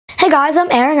Hey guys, I'm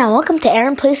Aaron and welcome to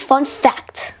Aaron Plays Fun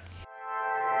Fact.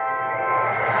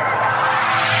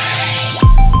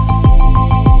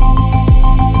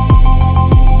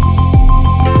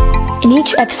 In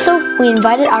each episode, we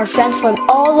invited our friends from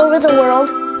all over the world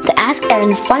to ask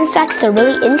Aaron fun facts they're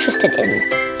really interested in.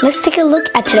 Let's take a look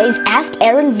at today's Ask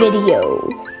Aaron video.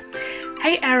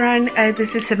 Hey Aaron,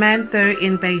 this is Samantha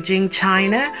in Beijing,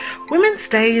 China. Women's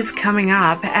Day is coming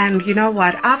up, and you know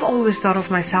what? I've always thought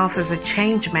of myself as a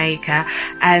change maker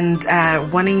and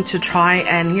wanting to try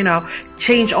and,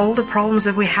 change all the problems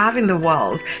that we have in the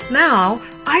world. Now,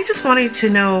 I just wanted to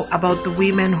know about the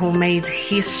women who made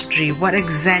history. What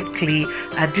exactly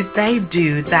did they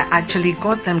do that actually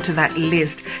got them to that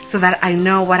list so that I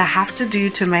know what I have to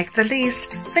do to make the list?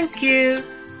 Thank you.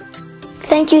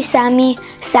 Thank you, Sammy.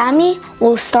 Sammy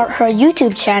will start her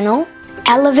YouTube channel,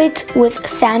 Elevate with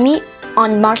Sammy,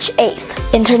 on March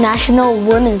 8th, International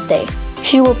Women's Day.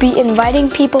 She will be inviting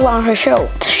people on her show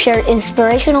to share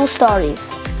inspirational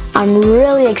stories. I'm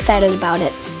really excited about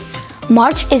it.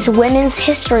 March is Women's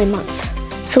History Month,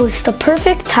 so it's the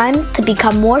perfect time to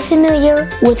become more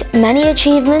familiar with many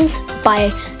achievements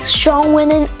by strong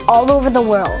women all over the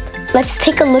world. Let's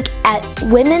take a look at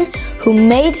women who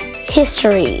made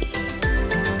history.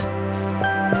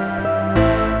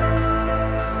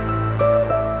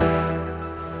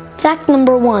 Fact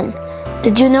number 1.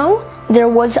 Did you know there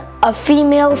was a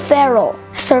female pharaoh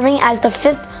serving as the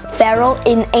 5th pharaoh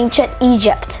in ancient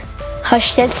Egypt?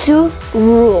 Hatshepsut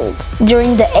ruled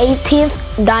during the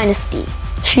 18th Dynasty.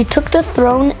 She took the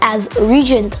throne as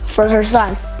regent for her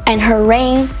son, and her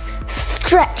reign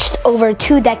stretched over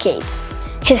 2 decades.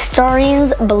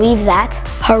 Historians believe that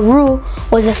her rule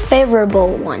was a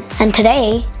favorable one, and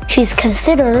today she's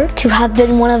considered to have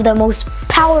been one of the most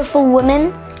powerful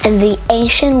women in the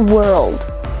ancient world.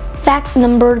 Fact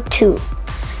number 2.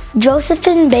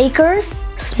 Josephine Baker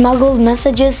smuggled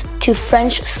messages to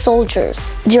French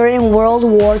soldiers during World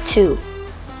War II.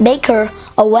 Baker,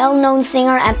 a well-known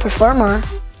singer and performer,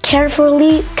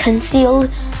 carefully concealed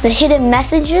the hidden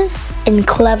messages in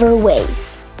clever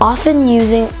ways, often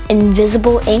using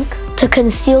invisible ink to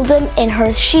conceal them in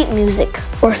her sheet music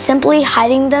or simply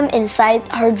hiding them inside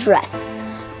her dress.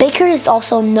 Baker is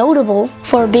also notable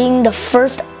for being the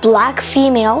first black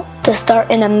female to star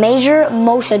in a major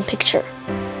motion picture.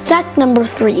 Fact number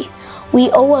 3.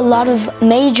 We owe a lot of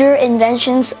major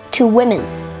inventions to women.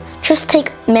 Just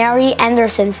take Mary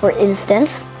Anderson for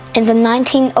instance. In the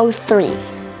 1903,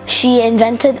 she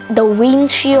invented the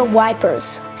windshield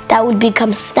wipers that would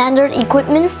become standard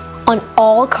equipment on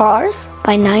all cars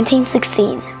by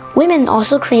 1916. Women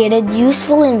also created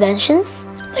useful inventions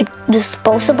like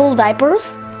disposable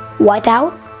diapers,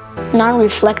 whiteout,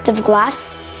 non-reflective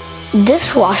glass,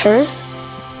 dishwashers,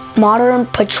 modern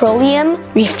petroleum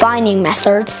refining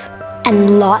methods,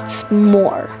 and lots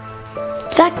more.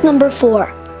 Fact number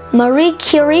 4. Marie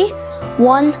Curie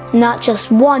won not just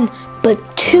 1, but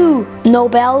 2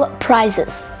 Nobel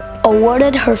Prizes.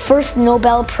 Awarded her first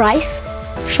Nobel Prize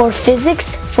for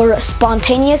physics for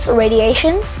spontaneous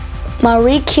radiations,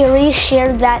 Marie Curie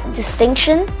shared that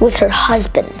distinction with her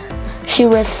husband. She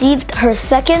received her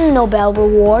second Nobel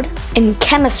Award in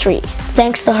chemistry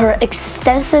thanks to her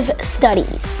extensive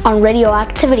studies on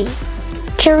radioactivity.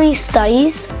 Curie's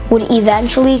studies would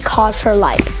eventually cost her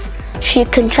life. She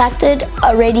contracted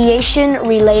a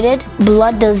radiation-related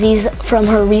blood disease from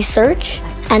her research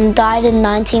and died in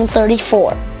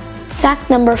 1934. Fact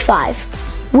number 5.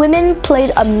 Women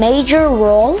played a major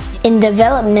role in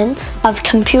development of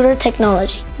computer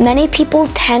technology. Many people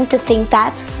tend to think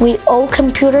that we owe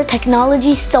computer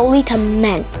technology solely to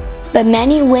men, but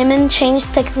many women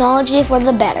changed technology for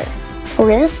the better. For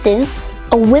instance,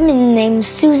 a woman named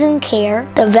Susan Kare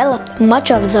developed much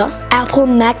of the Apple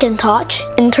Macintosh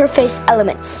interface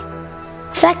elements.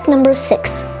 Fact number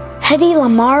 6. Hedy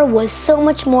Lamarr was so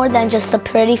much more than just a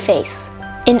pretty face.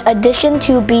 In addition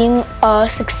to being a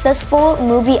successful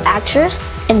movie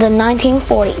actress in the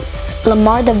 1940s,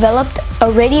 Lamarr developed a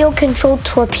radio-controlled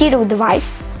torpedo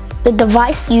device. The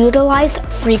device utilized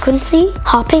frequency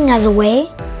hopping as a way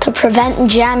to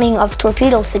prevent jamming of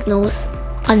torpedo signals.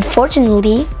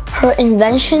 Unfortunately, her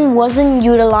invention wasn't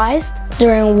utilized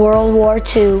during World War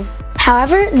II.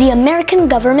 However, the American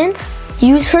government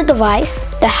used her device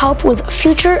to help with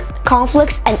future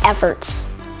conflicts and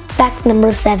efforts. Fact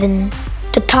number 7.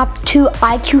 The top 2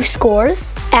 IQ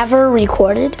scores ever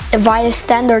recorded via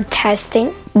standard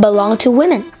testing belong to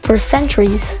women. For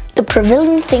centuries, the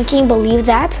prevailing thinking believed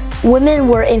that women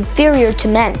were inferior to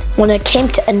men when it came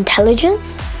to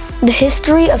intelligence. The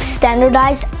history of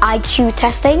standardized IQ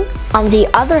testing, on the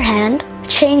other hand,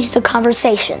 changed the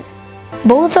conversation.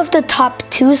 Both of the top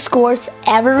 2 scores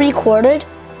ever recorded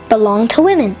belong to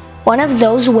women. One of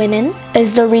those women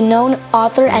is the renowned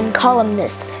author and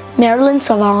columnist Marilyn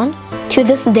Savon. To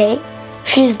this day,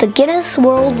 she is the Guinness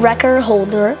World Record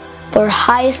holder for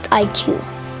highest IQ.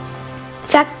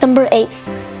 Fact number 8.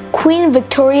 Queen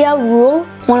Victoria ruled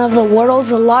one of the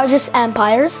world's largest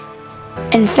empires.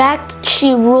 In fact,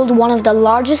 she ruled one of the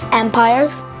largest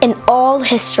empires in all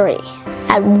history.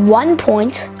 At one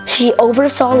point, she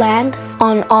oversaw land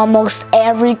on almost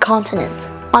every continent.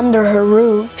 Under her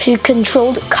rule, she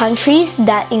controlled countries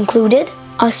that included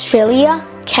Australia,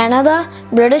 Canada,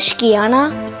 British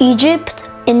Guiana, Egypt,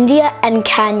 India, and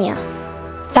Kenya.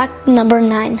 Fact number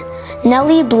 9.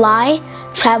 Nellie Bly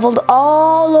traveled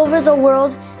all over the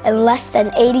world in less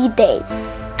than 80 days.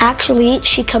 Actually,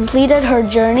 she completed her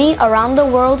journey around the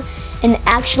world in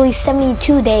actually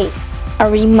 72 days. A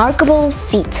remarkable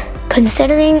feat.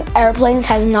 Considering airplanes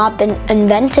has not been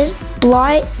invented,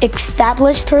 Bly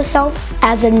established herself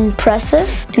as an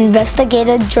impressive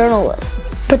investigative journalist,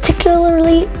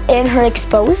 particularly in her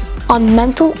expose on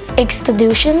mental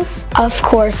institutions. Of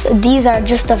course, these are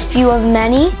just a few of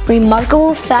many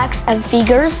remarkable facts and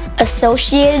figures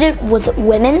associated with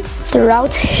women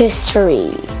throughout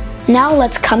history. Now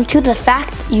let's come to the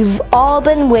fact you've all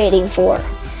been waiting for.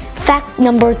 Fact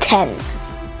number 10.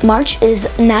 March is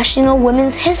National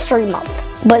Women's History Month.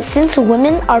 But since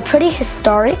women are pretty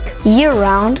historic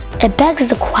year-round, it begs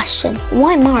the question,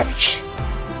 why March?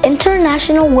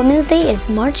 International Women's Day is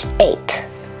March 8th.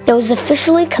 It was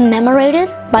officially commemorated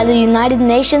by the United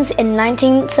Nations in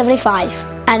 1975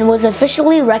 and was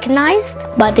officially recognized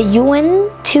by the UN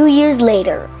 2 years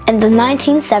later. In the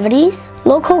 1970s,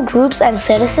 local groups and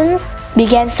citizens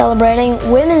began celebrating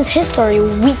Women's History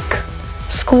Week.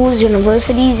 Schools,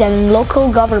 universities, and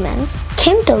local governments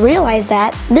came to realize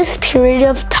that this period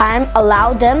of time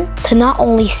allowed them to not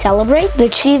only celebrate the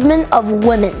achievement of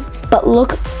women, but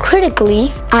look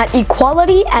critically at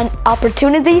equality and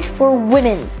opportunities for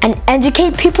women and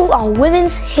educate people on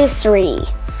women's history.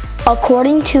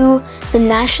 According to the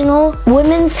National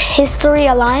Women's History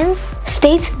Alliance,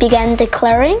 states began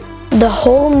declaring the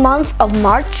whole month of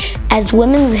March as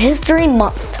Women's History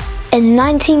Month. In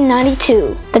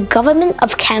 1992, the Government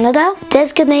of Canada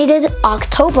designated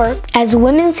October as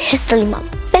Women's History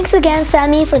Month. Thanks again,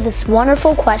 Sammy, for this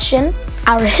wonderful question.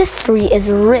 Our history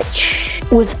is rich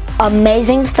with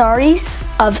amazing stories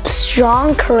of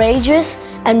strong, courageous,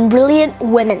 and brilliant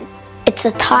women. It's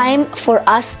a time for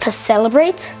us to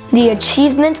celebrate the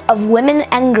achievement of women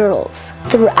and girls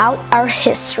throughout our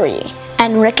history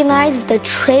and recognize the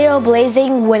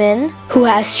trailblazing women who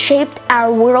has shaped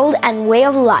our world and way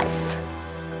of life.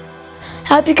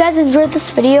 I hope you guys enjoyed this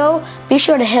video. Be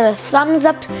sure to hit a thumbs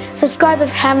up, subscribe if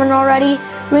you haven't already,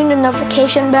 ring the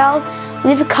notification bell,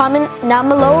 leave a comment down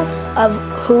below of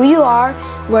who you are,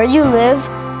 where you live,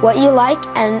 what you like,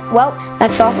 and well,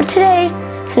 that's all for today.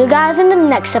 See you guys in the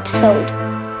next episode.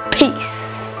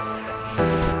 Peace.